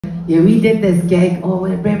Yeah, we did this gig. Oh,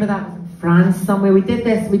 remember that? France somewhere. We did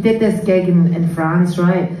this gig in France,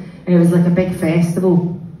 right? And it was like a big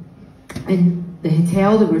festival. And the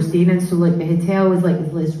hotel that we were staying in, so like the hotel was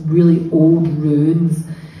like this really old ruins,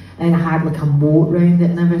 and it had like a moat round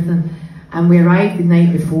it and everything. And we arrived the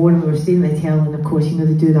night before, and we were staying in the hotel, and of course, you know,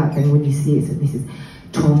 they do that thing when you see it, and this is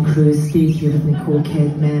Tom Cruise stayed here with Nicole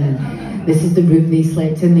Kidman, and this is the room they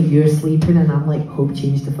slept in that you're sleeping, and I'm like, hope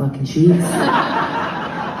change the fucking sheets.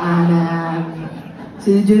 And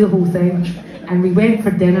so they do the whole thing, and we went for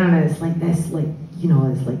dinner, and it's like this, like, you know,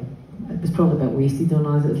 it's like, it was probably a bit wasted on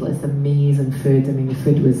us. It was like this amazing food. I mean, the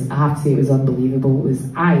food was, I have to say, it was unbelievable. It was,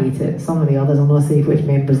 I ate it. Some of the others, I'll not say which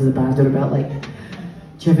members of the band were about like, do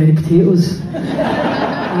you have any potatoes?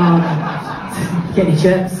 Get any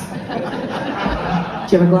chips?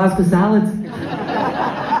 Do you have a Glasgow salad?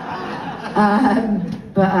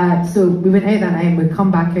 So we went out that night, and we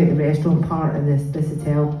come back out the restaurant part of this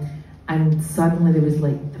hotel, and suddenly there was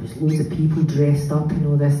loads of people dressed up in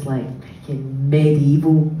all this like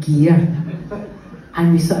medieval gear,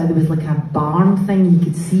 and there was like a barn thing, you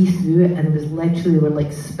could see through it, and it was literally, they were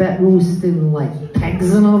like spit roasting like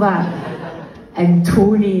pigs and all that, and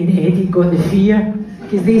Tony and Eddie got the fear,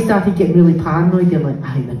 because they started getting really paranoid. They're like,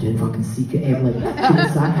 I think they're doing fucking secret like human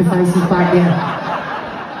sacrifices back there.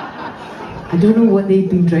 I don't know what they'd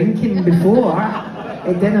been drinking before.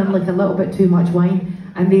 It didn't, like a little bit too much wine.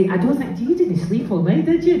 And I don't think, you didn't sleep all night,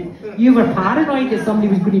 did you? You were paranoid that somebody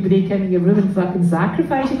was going to break into your room and fucking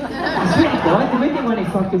sacrifice you. I swear to God, they wouldn't want to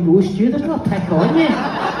fucking roast you. There's no pick on you.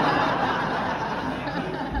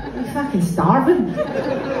 You're fucking starving.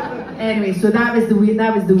 Anyway, so that was the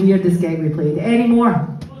weirdest gig we played. Any more?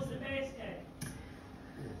 What's the best gig?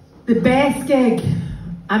 The best gig?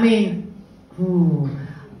 I mean, do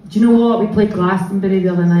you know what? We played Glastonbury the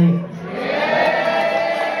other night.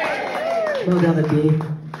 Well, the other day.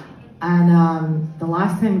 And the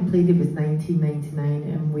last time we played it was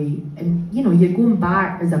 1999, and you know, you're going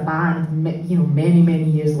back as a band, you know, many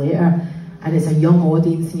years later, and it's a young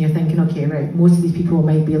audience, and you're thinking, okay, right, most of these people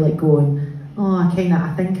might be like going, oh, I think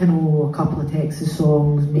I know a couple of Texas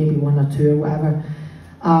songs, maybe one or two or whatever,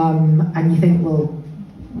 and you think, well,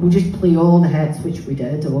 we'll just play all the hits, which we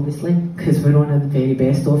did, obviously, because we're on a very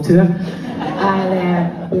best of tour.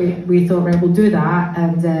 And we thought, right, we'll do that,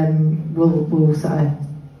 and we'll sort of,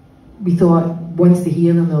 we thought once they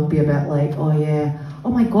hear them, they'll be a bit like, oh yeah, oh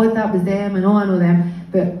my God, that was them, and oh, I know them.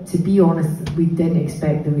 But to be honest, we didn't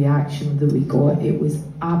expect the reaction that we got. It was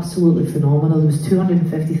absolutely phenomenal. There was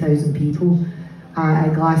 250,000 people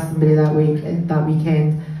at Glastonbury that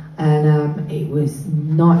weekend. And it was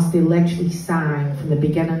nuts. They literally sang from the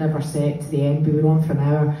beginning of our set to the end. We were on for an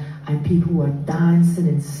hour, and people were dancing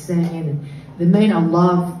and singing, and the amount of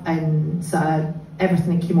love and sort of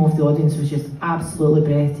everything that came off the audience was just absolutely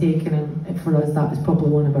breathtaking. And for us, that was probably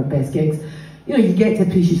one of our best gigs. You know, you get to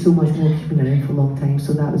appreciate so much more keeping around for a long time,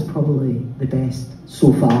 so that was probably the best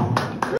so far.